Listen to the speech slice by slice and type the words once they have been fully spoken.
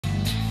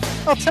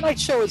Well,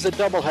 tonight's show is a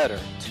doubleheader.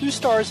 2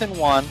 stars in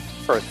one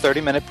for a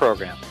 30-minute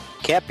program.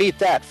 Can't beat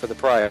that for the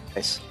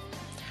price.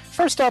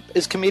 First up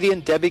is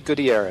comedian Debi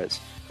Gutierrez,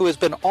 who has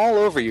been all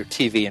over your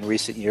TV in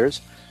recent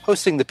years,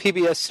 hosting the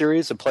PBS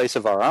series A Place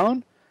of Our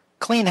Own,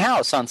 Clean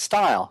House on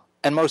Style,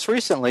 and most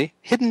recently,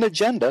 Hidden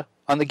Agenda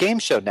on the Game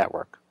Show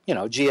Network,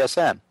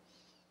 GSN.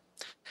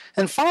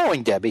 And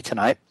following Debi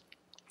tonight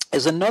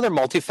is another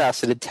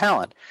multifaceted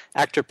talent,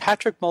 actor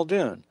Patrick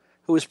Muldoon,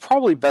 who is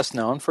probably best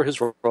known for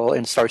his role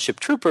in Starship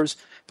Troopers,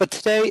 but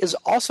today is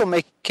also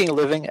making a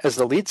living as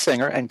the lead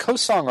singer and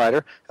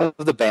co-songwriter of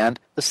the band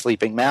The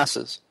Sleeping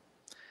Masses.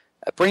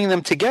 Bringing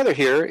them together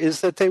here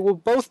is that they will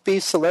both be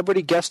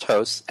celebrity guest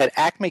hosts at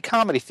Acme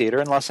Comedy Theater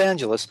in Los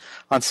Angeles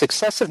on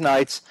successive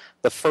nights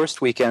the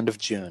first weekend of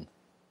June.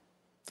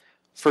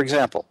 For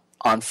example,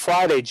 on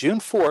Friday, June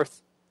 4th,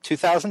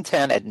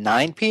 2010 at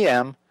 9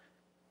 p.m.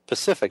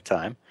 Pacific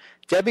Time,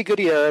 Debi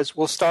Gutierrez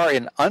will star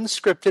in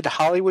Unscripted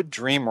Hollywood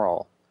Dream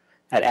Role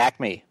at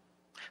Acme.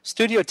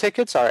 Studio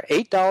tickets are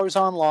 $8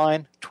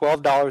 online,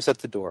 $12 at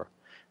the door.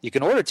 You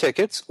can order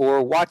tickets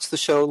or watch the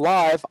show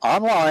live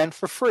online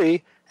for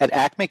free at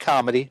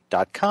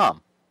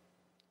acmecomedy.com.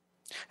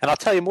 And I'll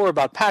tell you more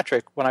about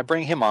Patrick when I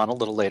bring him on a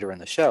little later in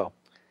the show.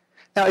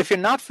 Now, if you're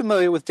not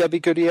familiar with Debi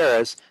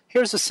Gutierrez,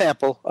 here's a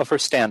sample of her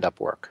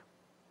stand-up work.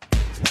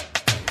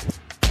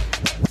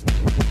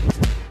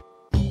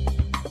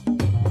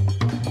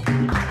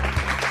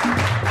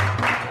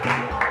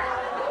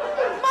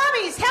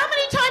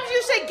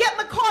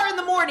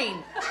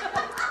 Morning.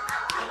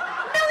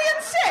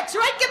 1,000,006,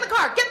 right? Get in the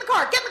car, get in the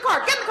car, get in the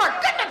car, get in the car,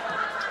 get in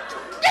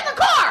the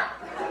car!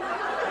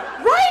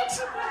 Right?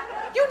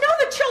 You know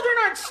the children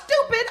aren't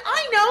stupid.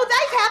 I know,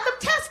 they've had them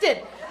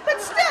tested.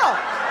 But still.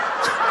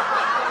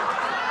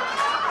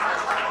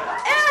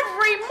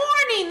 Every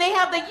morning they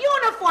have the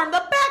uniform,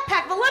 the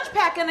backpack, the lunch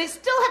pack, and they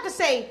still have to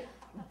say,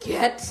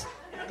 get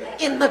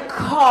in the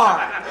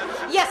car.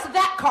 Yes,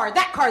 that car,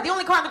 the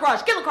only car in the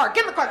garage. Get in the car,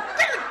 get in the car,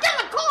 get in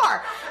the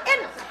car.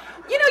 And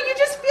you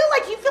just feel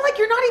like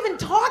you're not even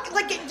talking.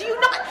 Like, am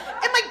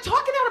I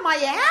talking out of my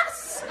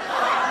ass?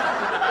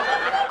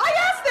 I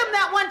asked them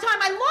that one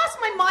time. I lost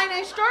my mind.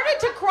 I started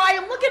to cry.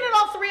 I'm looking at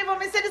all three of them.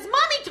 I said, is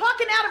Mommy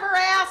talking out of her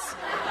ass?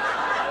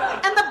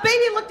 And the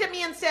baby looked at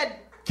me and said,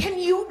 can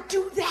you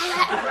do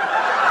that?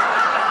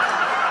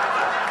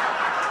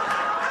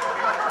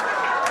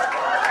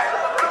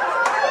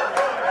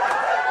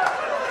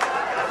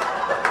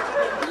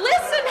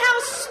 Listen how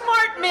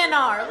smart men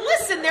are.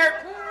 Listen,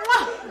 they're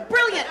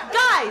brilliant.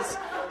 Guys,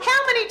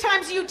 how many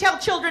times do you tell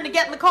children to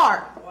get in the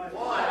car?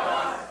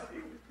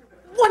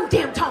 One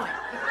damn time.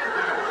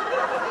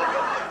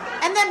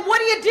 And then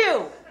what do?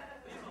 You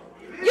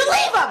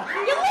leave them.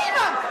 You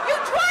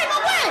drive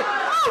away.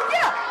 Oh,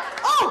 yeah.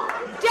 Oh,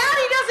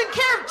 Daddy doesn't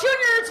care if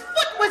Junior's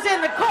foot was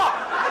in the car.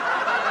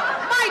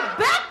 My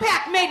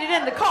backpack made it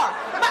in the car.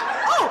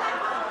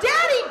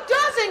 Daddy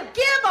doesn't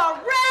give a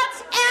rat's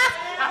ass.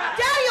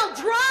 Daddy'll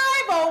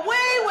drive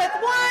away with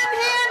one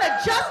hand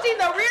adjusting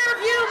the rear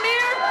view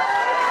mirror.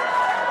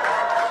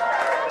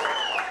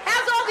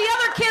 Has all the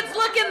other kids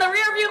look in the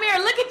rear view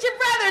mirror. Look at your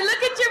brother.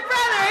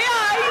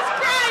 Yeah, he's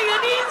crying.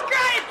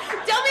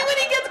 Tell me when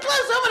he gets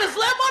close. I'm going to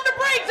slam on the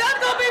brakes. That's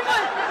going to be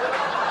fun.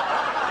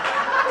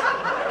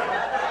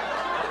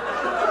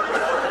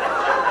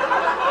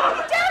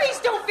 Daddies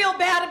don't feel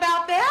bad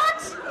about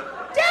that.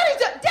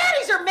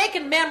 Daddies are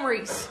making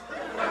memories.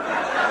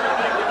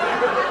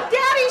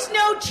 Daddies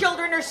know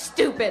children are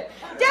stupid.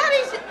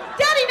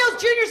 Daddy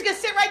knows Junior's going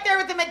to sit right there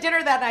with him at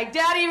dinner that night.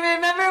 Daddy,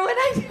 remember when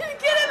I didn't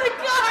get in the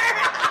car?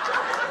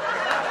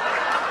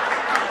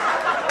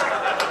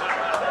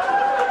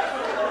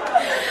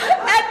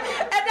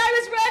 and I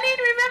was running.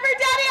 Remember,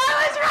 Daddy, I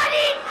was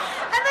running.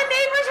 And the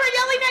neighbors were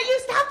yelling at you,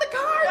 stop the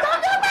car,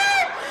 stop the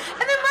car.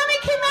 And then Mommy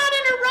came out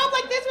in her robe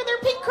like this with her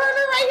pink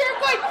curler right here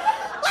going,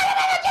 let him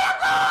in the damn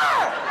car!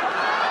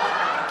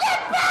 Get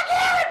back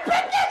here and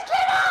pick this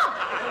kid up!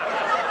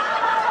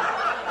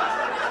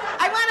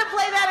 I want to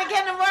play that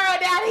again tomorrow,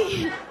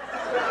 Daddy.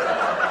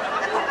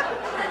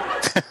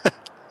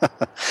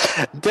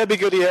 Debi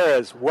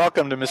Gutierrez,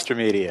 welcome to Mr.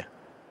 Media.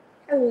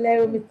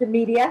 Hello, Mr.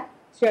 Media.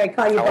 Should I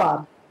call you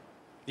Bob?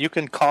 You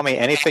can call me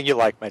anything you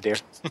like, my dear.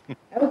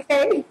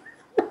 Okay.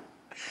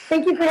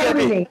 Thank you for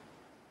having me.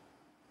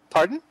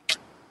 Pardon?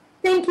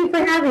 Thank you for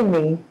having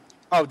me.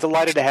 Oh,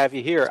 delighted to have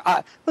you here.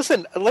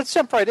 Listen, let's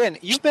jump right in.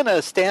 You've been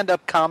a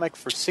stand-up comic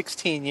for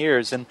 16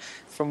 years, and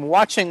from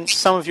watching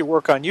some of your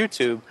work on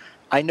YouTube,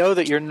 I know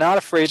that you're not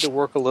afraid to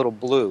work a little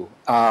blue.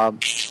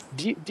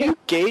 Do you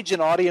gauge an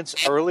audience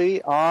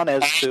early on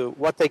as to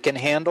what they can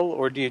handle,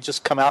 or do you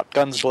just come out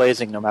guns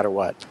blazing no matter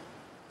what?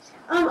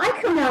 I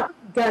come out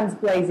guns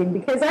blazing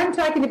because I'm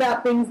talking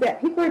about things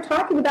that people are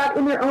talking about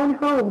in their own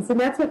homes, and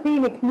that's what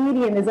being a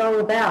comedian is all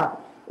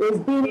about, is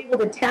being able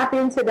to tap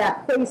into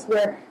that place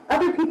where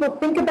other people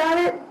think about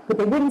it, but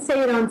they wouldn't say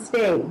it on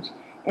stage.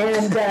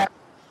 And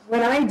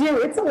when I do,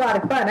 it's a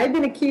lot of fun. I've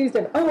been accused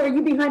of, are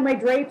you behind my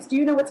drapes? Do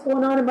you know what's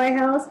going on in my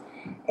house?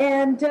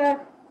 And,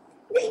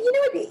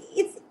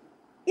 it's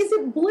is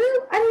it blue?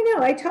 I don't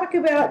know. I talk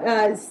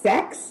about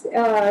sex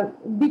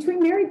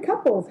between married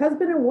couples,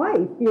 husband and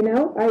wife.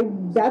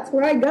 That's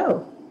where I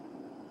go.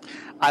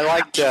 I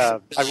liked.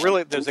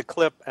 There's a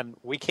clip, and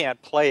we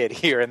can't play it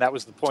here, and that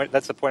was the point.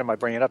 That's the point of my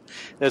bringing it up.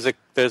 There's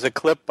a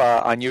clip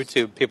on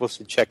YouTube people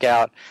should check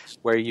out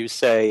where you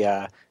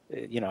say,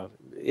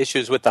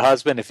 issues with the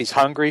husband. If he's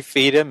hungry,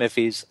 feed him. If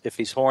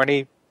he's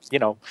horny,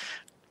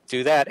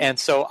 do that. And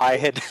so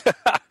I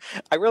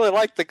really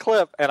liked the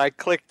clip, and I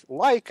clicked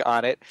like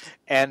on it.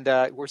 And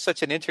we're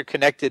such an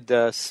interconnected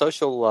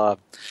social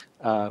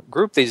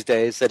group these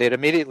days that it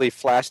immediately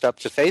flashed up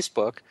to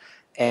Facebook.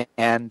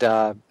 And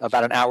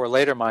about an hour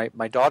later,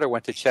 my daughter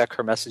went to check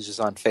her messages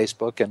on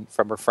Facebook and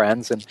from her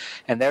friends,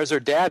 and there's her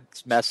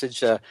dad's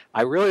message.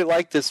 I really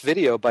like this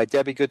video by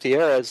Debi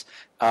Gutierrez.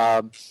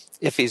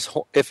 If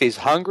he's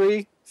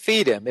hungry,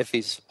 feed him. If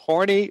he's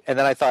horny, and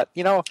then I thought,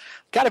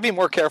 got to be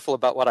more careful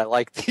about what I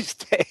like these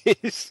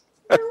days.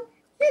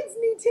 Kids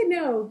need to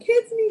know.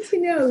 Kids need to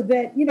know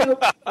that,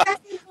 Dad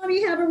and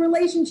Mommy have a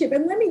relationship.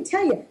 And let me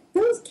tell you,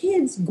 those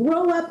kids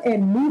grow up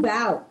and move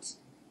out.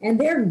 And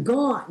they're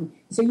gone.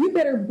 So you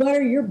better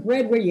butter your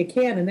bread where you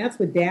can, and that's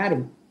with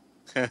Daddy.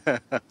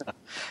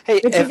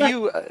 Hey, have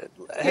you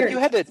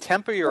had to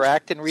temper your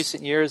act in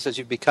recent years as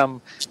you've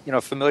become,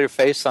 a familiar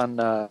face on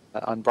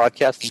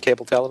broadcast and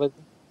cable television?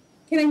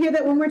 Can I hear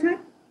that one more time?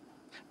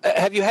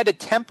 Have you had to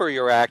temper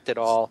your act at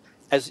all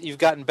as you've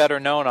gotten better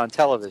known on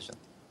television?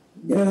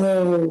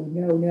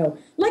 No.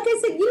 Like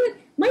I said,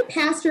 my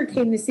pastor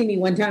came to see me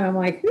one time. I'm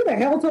like, who the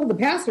hell told the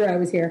pastor I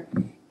was here?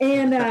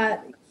 And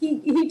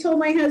he told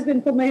my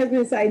husband, pulled my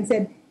husband aside and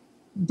said,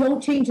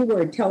 don't change a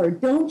word. Tell her,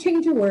 don't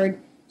change a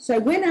word. So I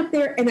went up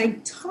there and I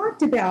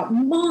talked about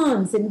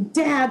moms and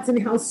dads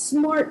and how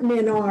smart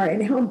men are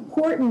and how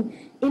important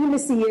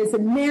intimacy is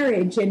in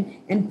marriage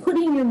and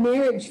putting your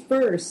marriage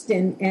first.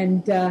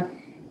 And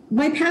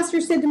my pastor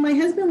said to my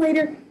husband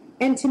later,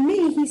 and to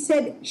me, he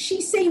said,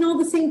 she's saying all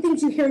the same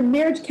things you hear in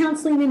marriage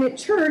counseling and at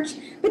church,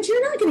 but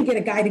you're not going to get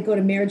a guy to go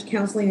to marriage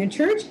counseling at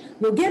church.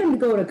 We'll get him to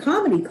go to a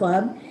comedy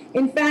club.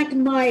 In fact,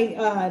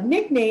 my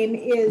nickname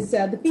is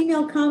the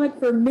female comic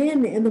for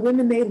men and the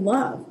women they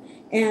love.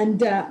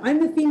 And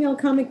I'm the female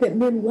comic that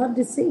men love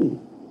to see.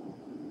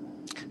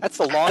 That's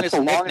the longest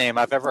nickname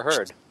I've ever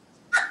heard.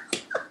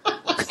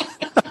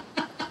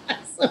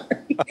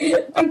 Sorry.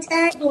 My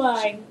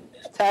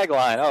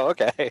tagline. Oh,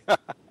 okay.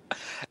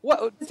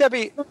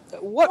 Debbie,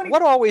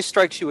 what always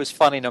strikes you as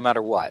funny no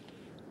matter what?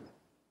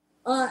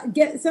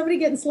 Somebody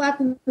getting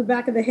slapped in the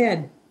back of the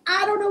head.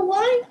 I don't know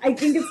why. I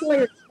think it's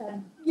hilarious.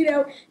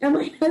 And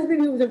my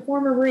husband, who was a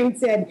former Marine,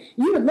 said,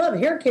 you would love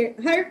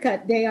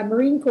haircut day on at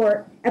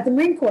the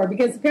Marine Corps,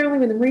 because apparently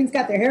when the Marines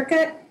got their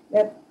haircut,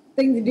 that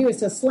thing to do is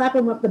to slap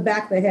them up the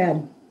back of the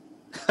head.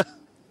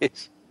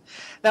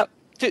 Now,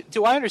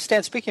 do I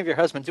understand, speaking of your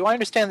husband, do I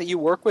understand that you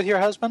work with your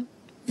husband?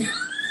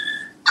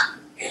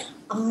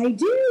 I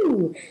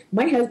do.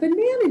 My husband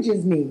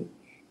manages me.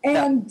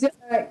 And,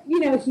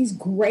 he's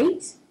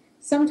great.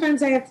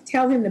 Sometimes I have to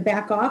tell him to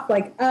back off.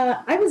 Like,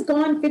 I was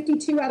gone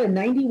 52 out of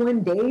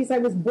 91 days. I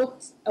was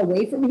booked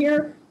away from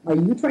here. Are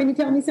you trying to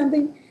tell me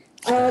something?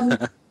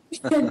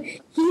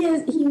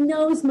 He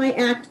knows my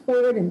act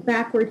forward and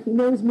backward. He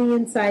knows me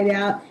inside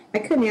out. I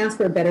couldn't ask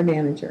for a better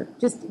manager.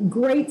 Just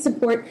great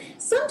support.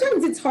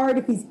 Sometimes it's hard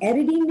if he's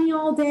editing me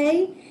all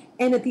day.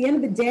 And at the end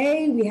of the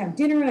day, we have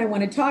dinner and I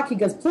want to talk. He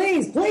goes,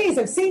 please,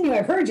 I've seen you.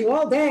 I've heard you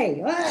all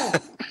day.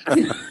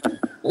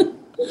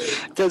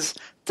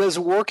 Does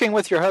working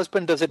with your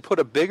husband, does it put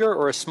a bigger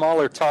or a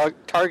smaller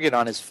target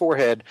on his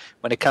forehead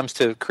when it comes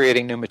to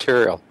creating new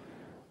material?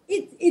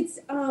 It's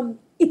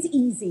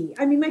easy.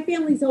 I mean, my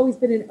family's always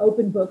been an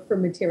open book for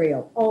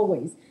material,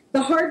 always.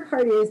 The hard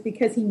part is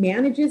because he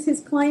manages his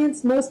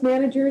clients. Most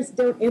managers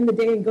don't end the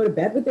day and go to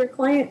bed with their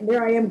client. And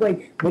there I am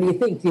going, what do you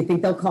think? Do you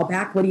think they'll call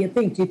back? What do you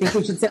think? Do you think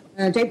we should set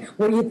on a tape?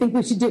 What do you think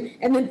we should do?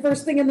 And then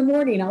first thing in the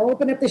morning, I'll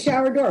open up the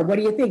shower door. What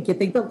do you think? You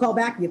think they'll call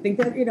back? You think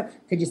that,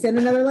 could you send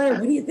another letter?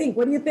 What do you think?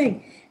 What do you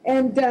think?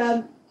 And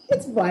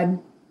it's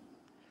fun.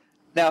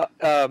 Now,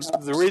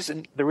 the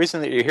reason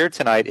that you're here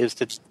tonight is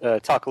to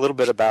talk a little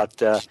bit about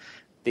the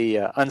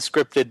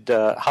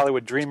unscripted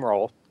Hollywood dream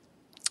role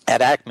at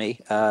Acme,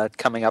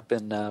 coming up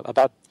in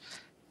about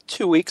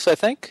 2 weeks, I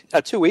think.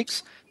 2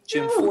 weeks,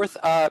 June 4th.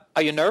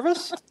 Are you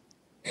nervous?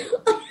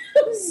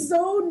 I'm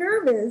so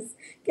nervous.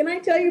 Can I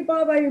tell you,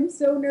 Bob, I am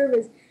so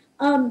nervous.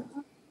 I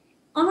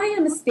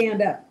am a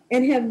stand-up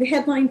and have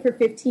headlined for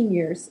 15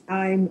 years.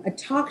 I'm a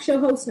talk show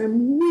host, and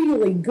I'm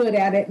really good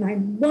at it, and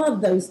I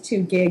love those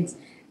two gigs.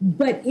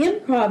 But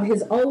improv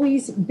has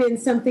always been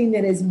something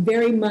that has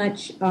very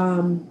much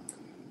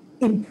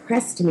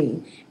impressed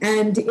me.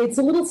 And it's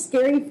a little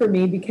scary for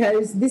me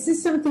because this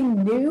is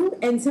something new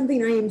and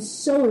something I am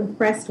so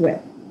impressed with.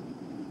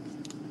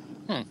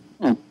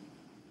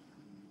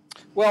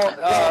 Well,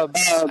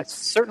 I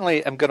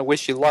certainly am going to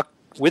wish you luck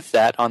with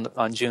that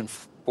on June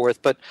 4th.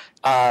 But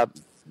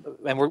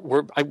and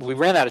we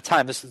ran out of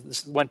time.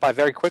 This went by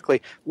very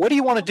quickly. What do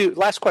you want to do?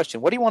 Last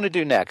question. What do you want to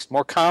do next?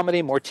 More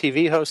comedy, more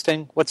TV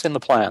hosting? What's in the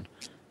plan?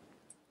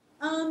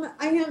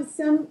 I have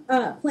some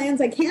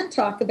plans I can't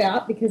talk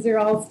about because they're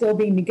all still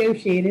being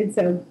negotiated,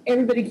 so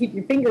everybody keep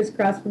your fingers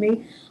crossed for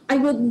me. I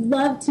would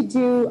love to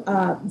do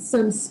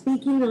some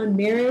speaking on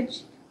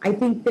marriage. I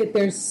think that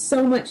there's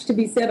so much to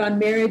be said on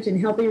marriage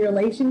and healthy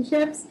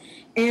relationships,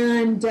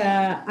 and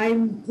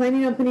I'm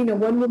planning on putting a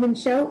one-woman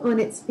show on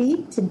its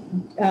feet to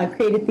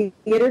create a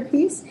theater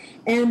piece,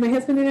 and my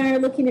husband and I are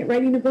looking at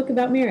writing a book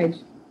about marriage.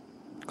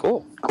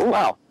 Cool.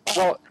 Wow.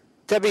 Well,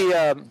 Debbie,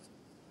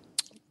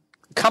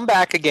 come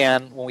back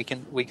again when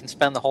we can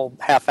spend the whole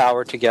half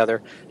hour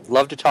together.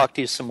 Love to talk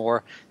to you some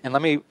more. And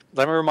let me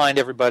remind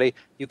everybody,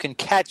 you can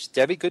catch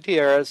Debi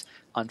Gutierrez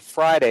on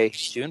Friday,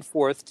 June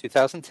 4th,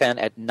 2010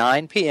 at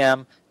 9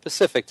 p.m.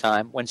 Pacific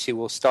Time when she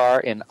will star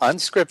in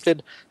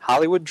unscripted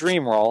Hollywood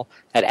Dream Role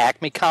at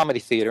Acme Comedy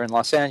Theater in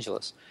Los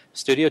Angeles.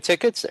 Studio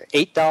tickets are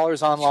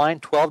 $8 online,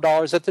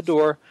 $12 at the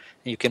door.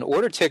 And you can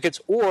order tickets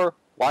or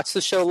watch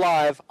the show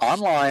live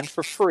online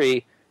for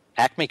free,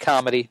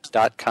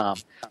 acmecomedy.com.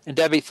 And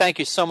Debbie, thank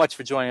you so much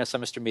for joining us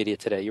on Mr. Media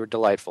today. You were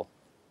delightful.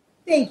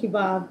 Thank you,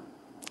 Bob.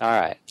 All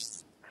right.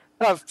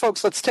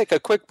 Folks, let's take a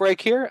quick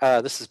break here.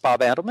 This is Bob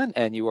Andelman,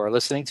 and you are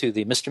listening to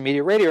the Mr.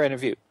 Media radio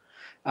interview.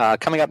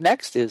 Coming up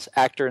next is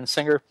actor and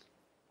singer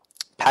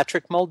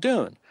Patrick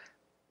Muldoon,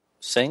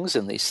 sings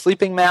in the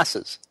Sleeping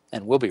Masses,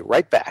 and we'll be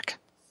right back.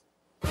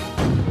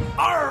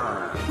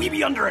 Arr! We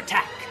be under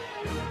attack.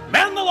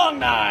 Man the long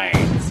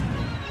nines!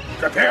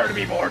 Prepare to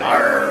be boarded.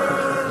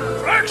 Arr!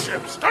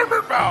 Flagship,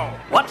 starboard bow!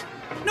 What?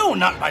 No,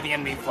 not by the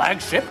enemy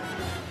flagship.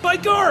 By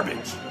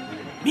garbage.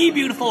 Me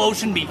beautiful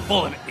ocean be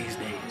full of it these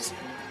days.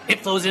 It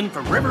flows in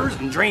from rivers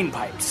and drain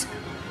pipes.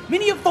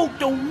 Many of folk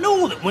don't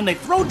know that when they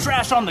throw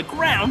trash on the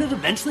ground, it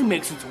eventually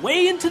makes its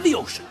way into the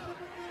ocean.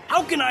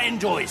 How can I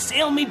enjoy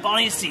sail me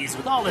bonny seas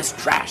with all this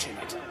trash in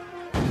it?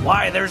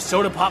 Why, there's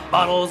soda pop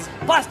bottles,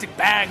 plastic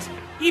bags,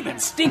 even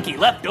stinky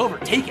leftover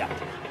takeout.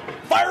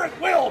 Fire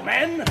at will,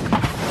 men!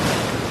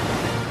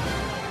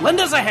 Lend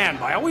us a hand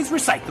by always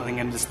recycling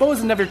and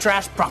disposing of your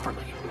trash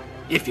properly.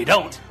 If you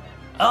don't,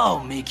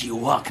 I'll make you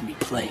walk me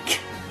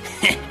plank.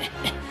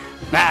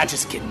 Nah,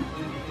 just kidding.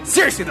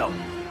 Seriously though,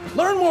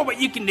 learn more what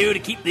you can do to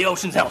keep the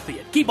oceans healthy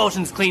at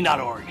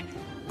keepoceansclean.org.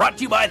 Brought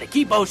to you by the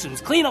Keep Oceans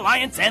Clean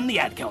Alliance and the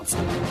Ad Council.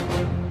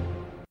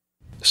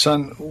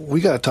 Son, we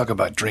gotta talk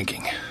about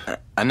drinking.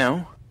 I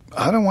know.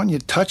 I don't want you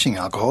touching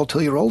alcohol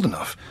till you're old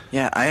enough.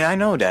 Yeah, I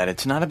know, Dad.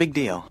 It's not a big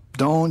deal.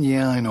 Don't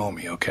I know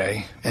me,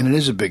 okay? And it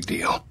is a big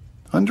deal.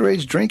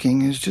 Underage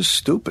drinking is just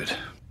stupid.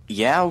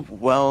 Yeah,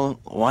 well,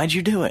 why'd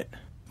you do it?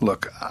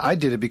 Look, I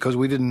did it because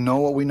we didn't know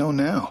what we know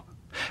now.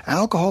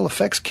 Alcohol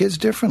affects kids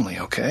differently,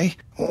 okay?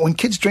 When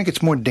kids drink,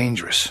 it's more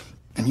dangerous.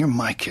 And you're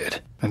my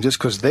kid. And just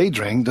because they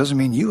drink doesn't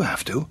mean you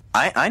have to.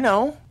 I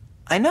know.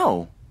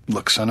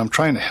 Look, son, I'm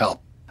trying to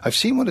help. I've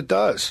seen what it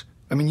does.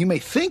 I mean, you may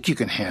think you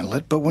can handle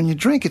it, but when you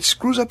drink, it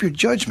screws up your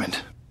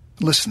judgment.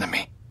 Listen to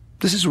me.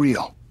 This is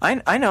real.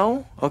 I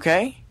know,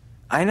 okay?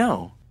 I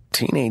know.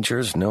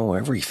 Teenagers know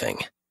everything.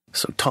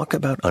 So talk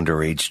about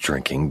underage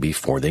drinking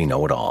before they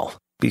know it all.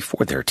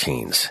 Before they're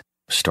teens.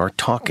 Start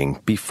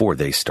talking before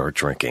they start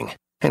drinking.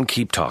 And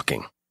keep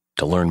talking.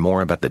 To learn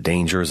more about the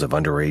dangers of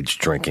underage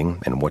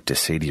drinking and what to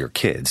say to your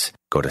kids,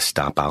 go to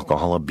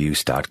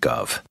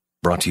stopalcoholabuse.gov.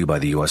 Brought to you by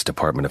the U.S.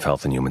 Department of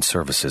Health and Human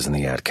Services and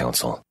the Ad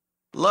Council.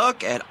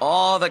 Look at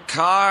all the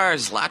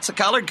cars. Lots of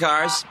colored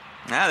cars.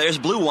 Ah, there's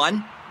a blue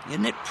one.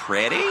 Isn't it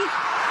pretty?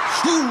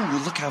 Whew,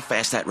 look how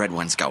fast that red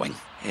one's going.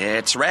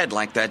 It's red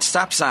like that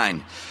stop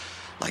sign.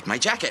 Like my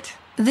jacket.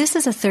 This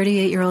is a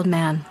 38-year-old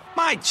man.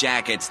 My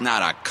jacket's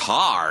not a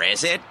car,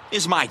 is it?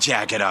 Is my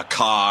jacket a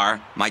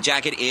car? My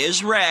jacket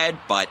is red,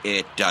 but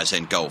it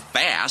doesn't go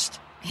fast.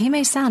 He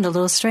may sound a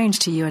little strange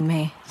to you and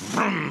me.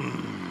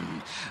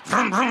 Vroom,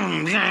 vroom,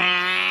 vroom.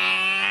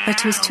 But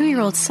to his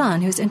 2-year-old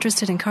son, who's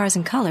interested in cars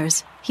and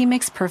colors, he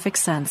makes perfect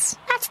sense.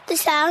 That's the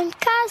sound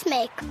cars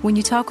make. When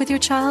you talk with your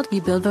child,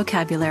 you build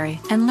vocabulary,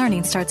 and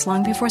learning starts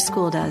long before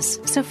school does.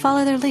 So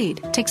follow their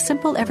lead. Take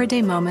simple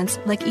everyday moments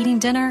like eating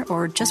dinner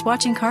or just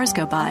watching cars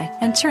go by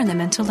and turn them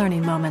into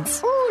learning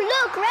moments. Ooh,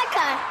 look, red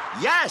car.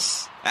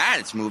 Yes,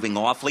 and it's moving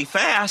awfully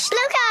fast. Blue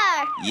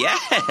car.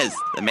 Yes,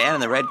 the man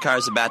in the red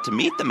car's about to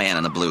meet the man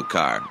in the blue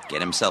car.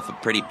 Get himself a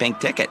pretty pink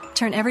ticket.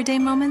 Turn everyday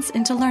moments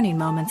into learning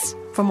moments.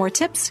 For more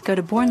tips, go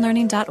to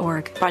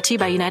bornlearning.org. Brought to you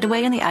by United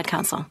Way and the Ad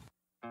Council.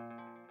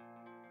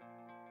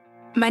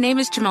 My name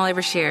is Jamali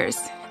Rashears.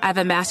 I have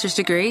a master's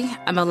degree,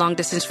 I'm a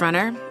long-distance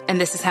runner,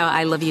 and this is how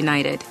I live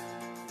United.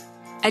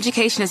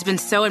 Education has been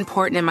so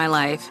important in my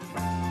life,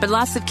 but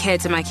lots of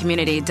kids in my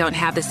community don't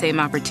have the same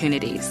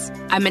opportunities.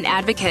 I'm an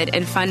advocate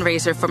and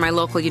fundraiser for my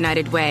local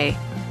United Way.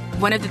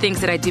 One of the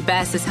things that I do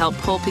best is help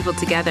pull people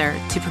together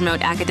to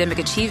promote academic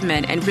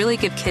achievement and really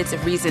give kids a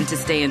reason to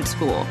stay in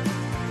school.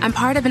 I'm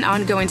part of an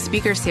ongoing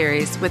speaker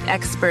series with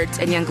experts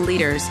and young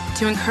leaders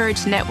to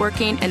encourage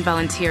networking and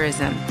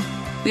volunteerism.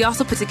 We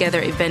also put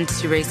together events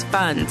to raise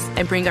funds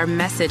and bring our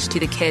message to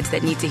the kids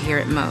that need to hear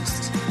it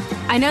most.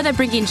 I know that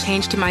bringing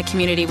change to my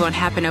community won't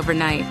happen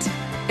overnight.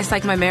 It's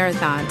like my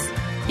marathons.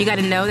 You got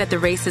to know that the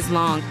race is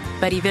long,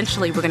 but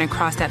eventually we're going to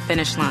cross that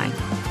finish line.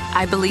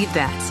 I believe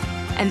that.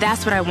 And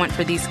that's what I want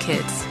for these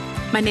kids.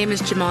 My name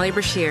is Jamali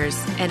Brashears,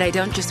 and I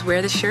don't just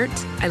wear the shirt,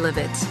 I live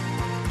it.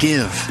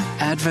 Give,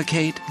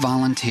 advocate,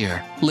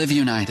 volunteer. Live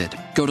United.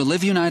 Go to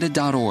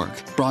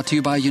liveunited.org. Brought to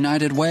you by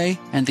United Way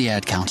and the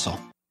Ad Council.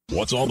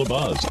 What's all the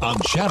buzz on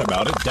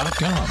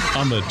chataboutit.com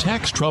on the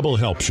Tax Trouble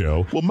Help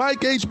Show? Well,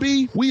 Mike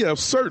HB, we have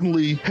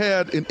certainly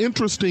had an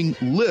interesting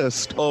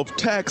list of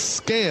tax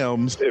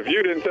scams. If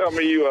you didn't tell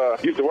me you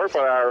used to work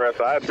for the IRS,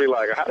 I'd be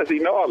like, how does he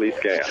know all these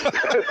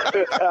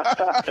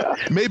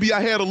scams? Maybe I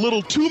had a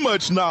little too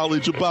much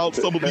knowledge about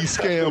some of these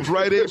scams,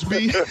 right,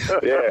 HB?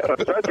 Yeah,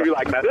 especially be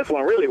like, now this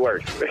one really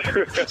works.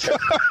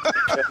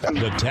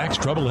 The Tax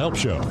Trouble Help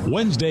Show,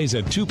 Wednesdays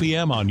at 2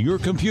 p.m. on your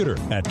computer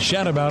at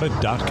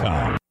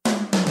chataboutit.com.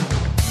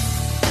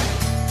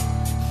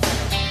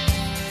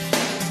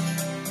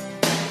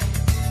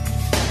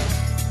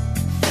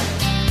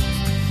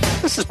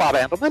 This is Bob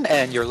Andelman,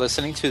 and you're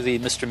listening to the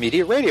Mr.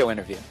 Media radio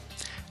interview.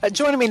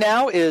 Joining me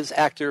now is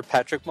actor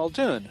Patrick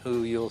Muldoon,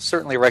 who you'll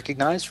certainly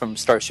recognize from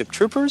Starship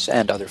Troopers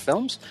and other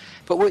films.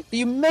 But what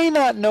you may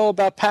not know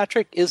about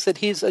Patrick is that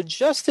he's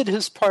adjusted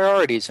his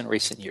priorities in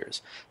recent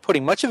years,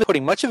 putting much of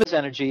his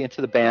energy into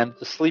the band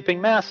The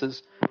Sleeping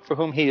Masses, for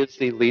whom he is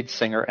the lead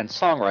singer and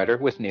songwriter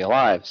with Neil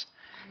Ives.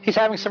 He's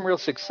having some real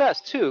success,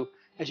 too,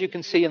 as you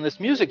can see in this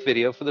music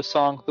video for the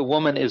song The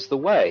Woman Is the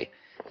Way.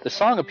 The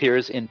song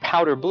appears in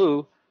Powder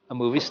Blue, a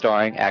movie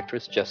starring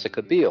actress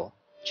Jessica Biel.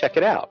 Check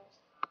it out.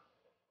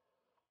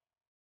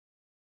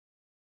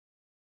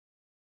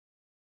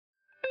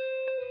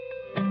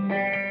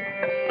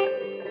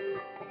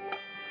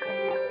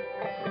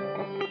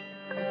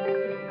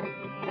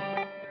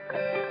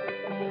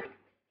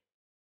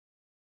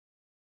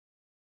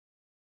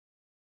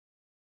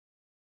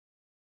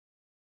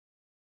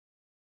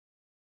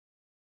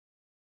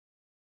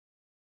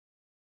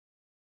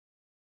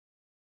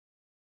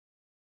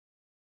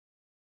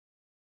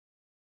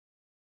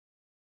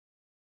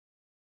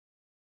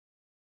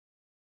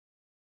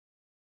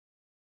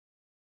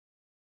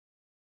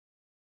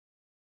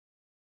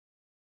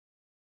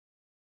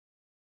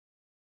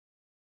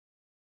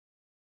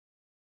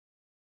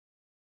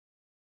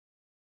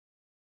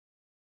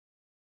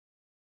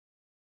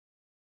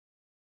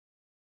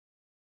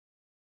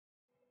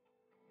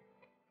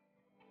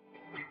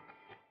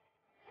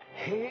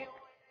 Hey,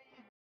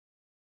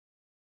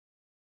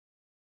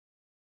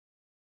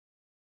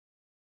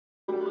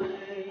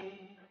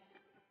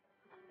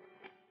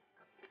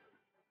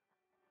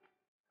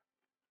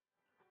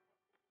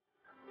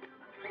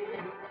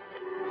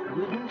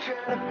 wouldn't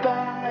try to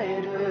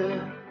fight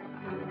her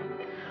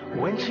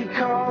when she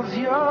calls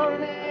your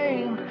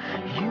name.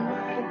 You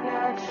might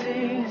not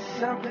say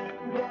something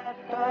that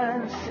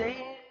fine, say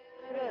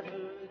it ever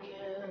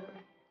again.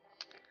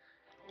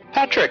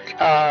 Patrick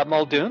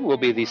Muldoon will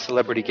be the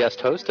celebrity guest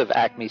host of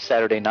Acme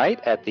Saturday Night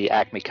at the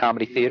Acme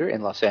Comedy Theater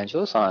in Los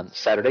Angeles on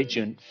Saturday,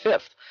 June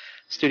 5th.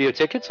 Studio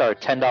tickets are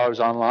 $10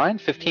 online,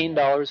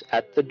 $15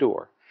 at the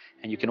door.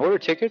 And you can order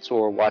tickets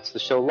or watch the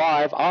show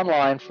live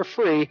online for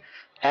free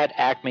at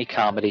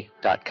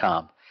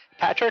acmecomedy.com.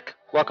 Patrick,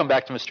 welcome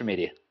back to Mr.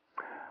 Media.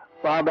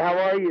 Bob, how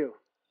are you?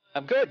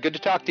 I'm good. Good to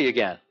talk to you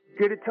again.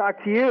 Good to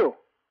talk to you.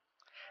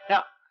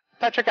 Now,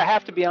 Patrick, I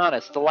have to be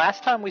honest. The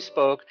last time we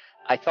spoke,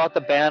 I thought the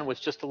band was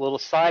just a little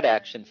side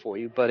action for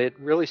you, but it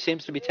really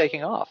seems to be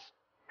taking off.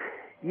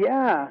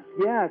 Yeah.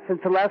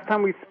 Since the last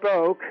time we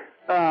spoke,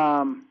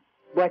 well,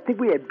 I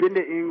think we had been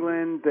to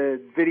England. The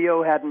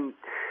video hadn't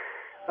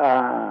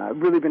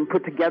really been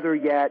put together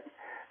yet.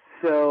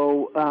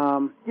 So,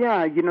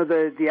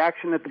 the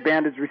action that the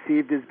band has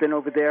received has been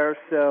over there.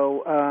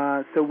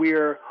 So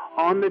we're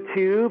on the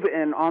tube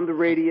and on the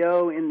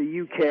radio in the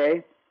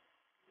UK,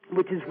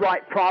 which is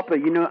right proper.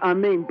 I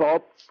mean,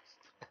 Bob.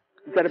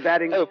 Is that a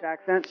bad English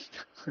accent?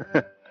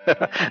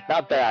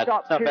 Not bad.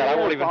 Not bad. I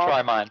won't even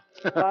try mine.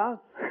 Huh?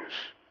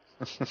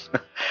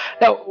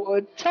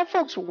 Now, tell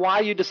folks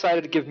why you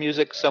decided to give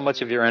music so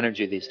much of your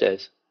energy these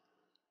days.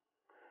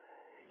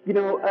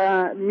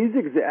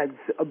 Music is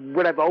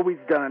what I've always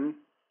done.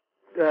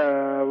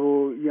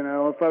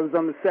 If I was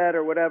on the set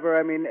or whatever,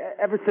 I mean,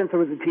 ever since I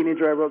was a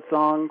teenager, I wrote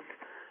songs.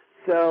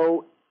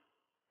 So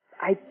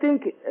I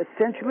think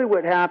essentially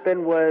what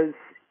happened was,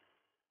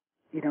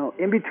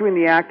 in between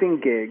the acting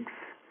gigs,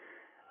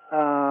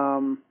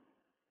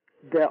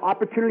 the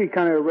opportunity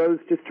kind of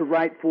arose just to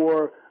write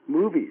for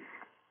movies.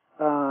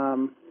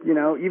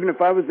 Even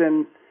if I was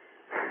in,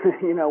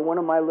 one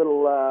of my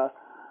little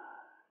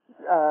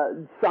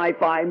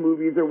sci-fi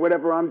movies or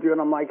whatever I'm doing,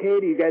 I'm like, hey,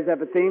 do you guys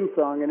have a theme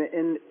song?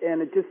 And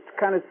it just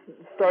kind of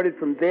started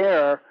from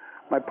there.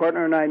 My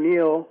partner and I,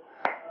 Neil,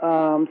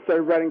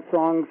 started writing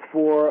songs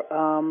for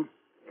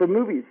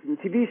movies and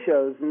TV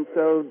shows. And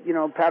so,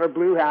 Powder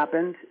Blue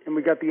happened, and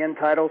we got the end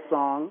title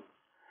song.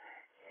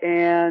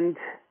 And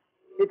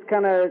it's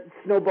kind of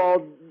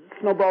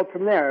snowballed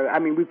from there. I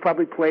mean, we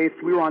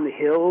were on the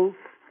Hills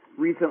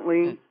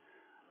recently.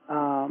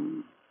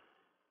 You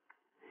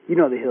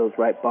know the Hills,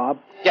 right,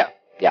 Bob? Yeah.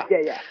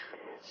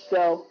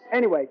 So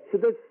anyway,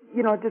 this,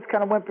 it just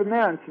kind of went from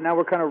there. And so now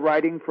we're kind of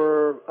writing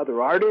for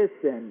other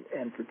artists and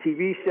for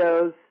TV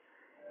shows.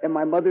 and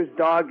my mother's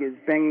dog is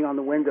banging on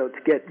the window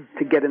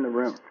to get in the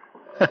room.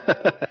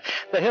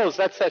 The Hills,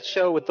 that's that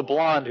show with the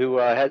blonde who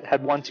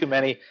had one too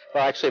many,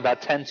 well, actually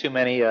about 10 too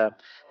many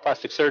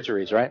plastic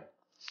surgeries, right?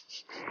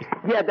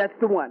 Yeah, that's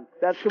the one.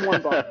 That's the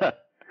one, Bob.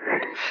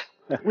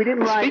 We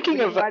didn't write.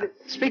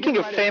 Speaking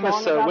of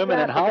famous women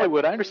in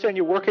Hollywood, I understand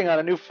you're working on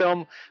a new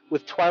film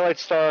with Twilight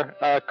star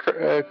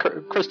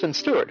Kristen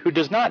Stewart, who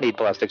does not need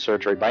plastic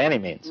surgery by any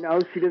means. No,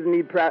 she doesn't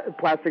need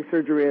plastic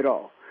surgery at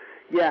all.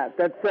 Yeah,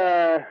 that's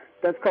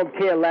called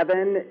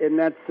K11, and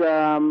that's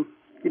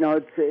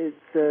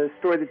it's a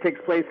story that takes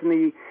place in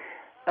the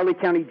LA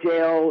County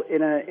Jail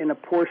in a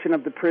portion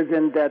of the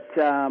prison that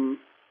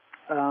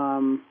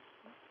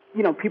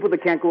people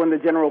that can't go in the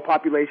general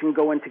population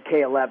go into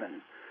K11.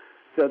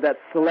 So that's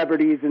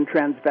celebrities and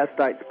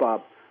transvestites,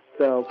 Bob.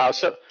 So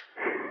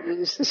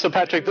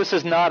Patrick, this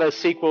is not a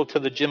sequel to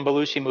the Jim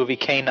Belushi movie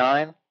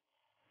K9?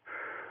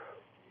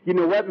 You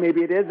know what?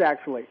 Maybe it is,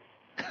 actually.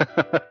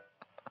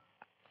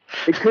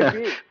 It could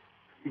be.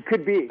 It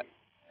could be.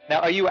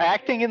 Now, are you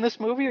acting in this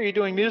movie, or are you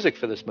doing music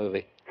for this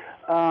movie?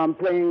 I'm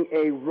playing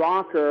a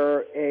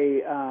rocker.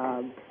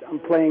 I'm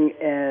playing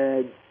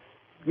a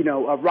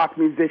rock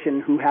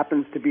musician who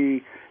happens to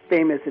be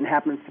famous and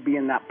happens to be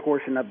in that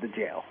portion of the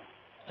jail.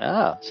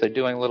 Ah, so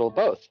doing a little of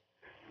both.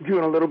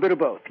 Doing a little bit of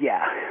both,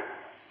 yeah.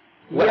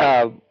 When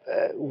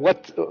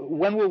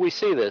will we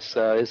see this?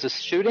 Is this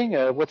shooting?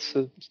 What's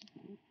the...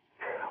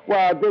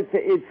 Well, look,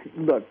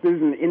 this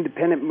is an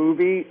independent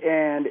movie,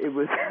 and we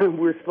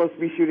were supposed to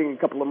be shooting a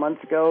couple of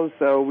months ago,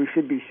 so we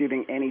should be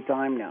shooting any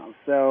time now.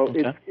 So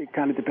okay. It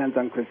kind of depends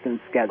on Kristen's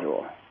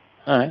schedule.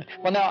 All right.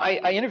 Well, now,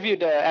 I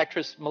interviewed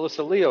actress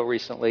Melissa Leo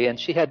recently, and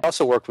she had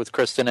also worked with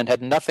Kristen and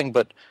had nothing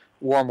but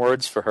warm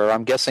words for her.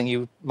 I'm guessing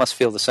you must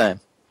feel the same.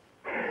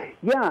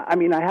 Yeah, I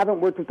mean, I haven't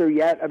worked with her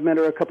yet. I've met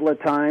her a couple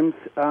of times.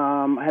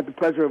 I had the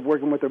pleasure of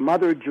working with her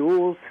mother,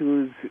 Jules,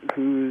 who's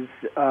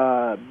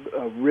a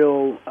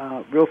real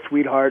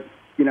sweetheart,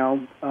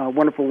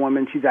 wonderful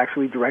woman. She's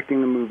actually directing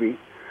the movie.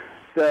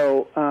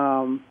 So,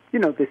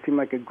 they seem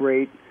like a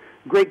great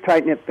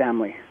tight-knit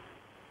family.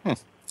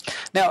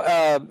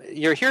 Now,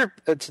 you're here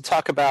to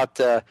talk about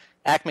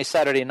Acme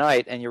Saturday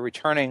Night, and you're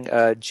returning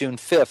June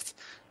 5th.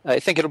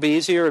 I think it'll be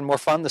easier and more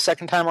fun the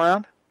second time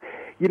around?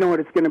 You know what?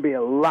 It's going to be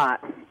a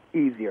lot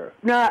easier.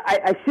 No,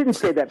 I shouldn't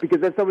say that because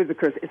that's always a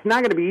curse. It's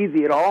not going to be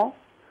easy at all,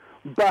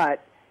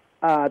 but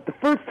the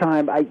first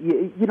time,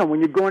 when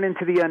you're going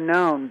into the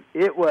unknown,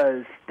 it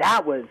was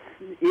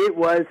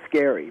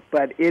scary.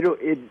 But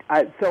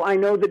so I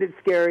know that it's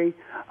scary.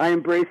 I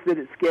embrace that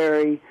it's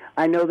scary.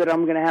 I know that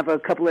I'm going to have a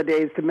couple of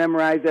days to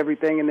memorize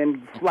everything and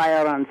then fly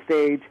out on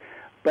stage.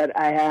 But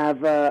I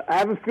have a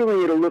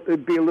feeling it'll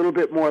be a little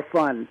bit more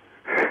fun.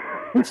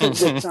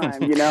 This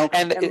time,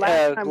 And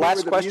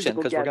last question,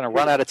 because we're going to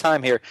run out of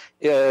time here.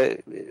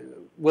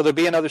 Will there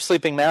be another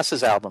Sleeping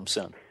Masses album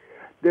soon?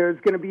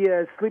 There's going to be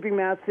a Sleeping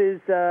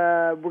Masses.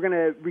 We're going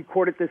to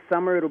record it this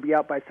summer. It'll be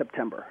out by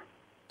September.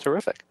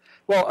 Terrific.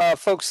 Well,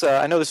 folks,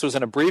 I know this was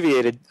an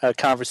abbreviated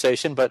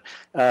conversation, but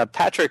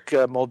Patrick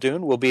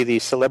Muldoon will be the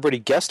celebrity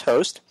guest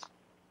host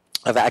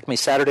of Acme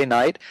Saturday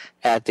Night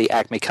at the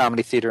Acme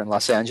Comedy Theater in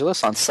Los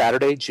Angeles on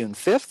Saturday, June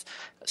 5th.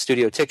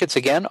 Studio tickets,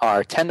 again,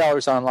 are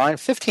 $10 online,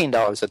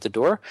 $15 at the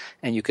door,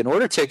 and you can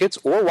order tickets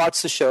or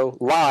watch the show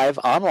live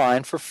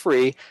online for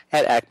free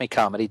at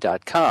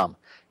acmecomedy.com.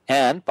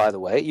 And, by the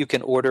way, you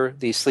can order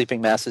the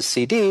Sleeping Masses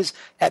CDs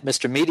at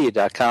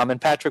mrmedia.com.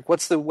 And, Patrick,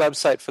 what's the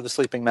website for the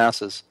Sleeping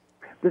Masses?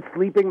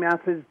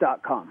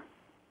 thesleepingmasses.com.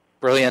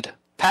 Brilliant.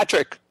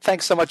 Patrick,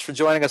 thanks so much for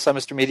joining us on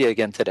Mr. Media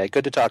again today.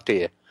 Good to talk to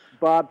you.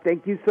 Bob,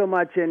 thank you so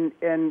much. And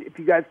if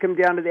you guys come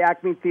down to the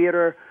Acme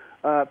Theater,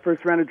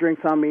 first round of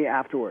drinks on me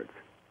afterwards.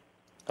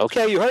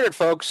 Okay, you heard it,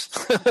 folks.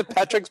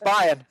 Patrick's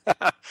buying.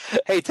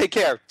 Hey, take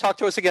care. Talk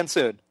to us again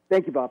soon.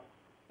 Thank you, Bob.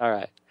 All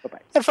right. Bye-bye.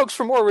 And, folks,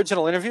 for more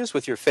original interviews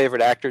with your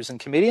favorite actors and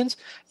comedians,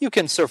 you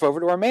can surf over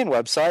to our main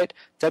website,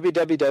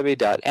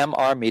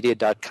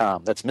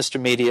 www.mrmedia.com. That's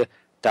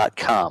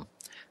mrmedia.com.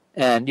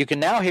 And you can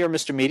now hear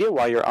Mr. Media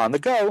while you're on the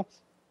go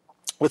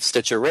with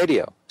Stitcher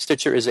Radio.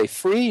 Stitcher is a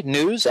free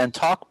news and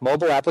talk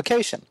mobile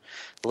application.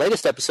 The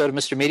latest episode of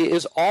Mr. Media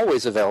is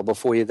always available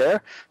for you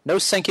there. No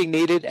syncing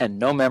needed and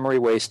no memory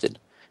wasted.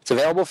 It's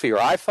available for your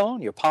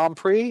iPhone, your Palm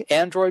Pre,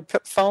 Android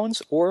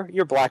phones, or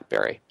your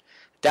BlackBerry.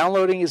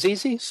 Downloading is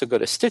easy, so go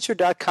to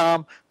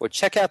Stitcher.com or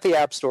check out the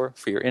App Store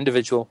for your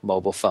individual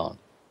mobile phone.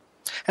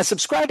 And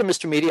subscribe to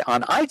Mr. Media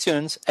on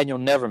iTunes, and you'll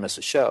never miss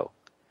a show.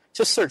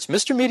 Just search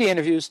Mr. Media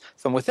Interviews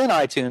from within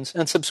iTunes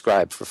and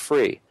subscribe for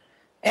free.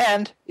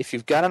 And if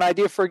you've got an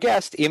idea for a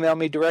guest, email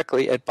me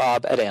directly at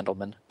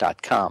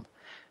bob@andelman.com.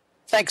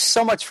 Thanks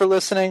so much for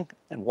listening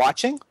and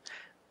watching.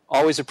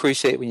 Always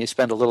appreciate when you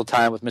spend a little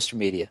time with Mr.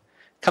 Media.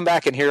 Come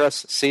back and hear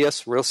us, see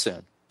us real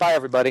soon. Bye,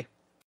 everybody.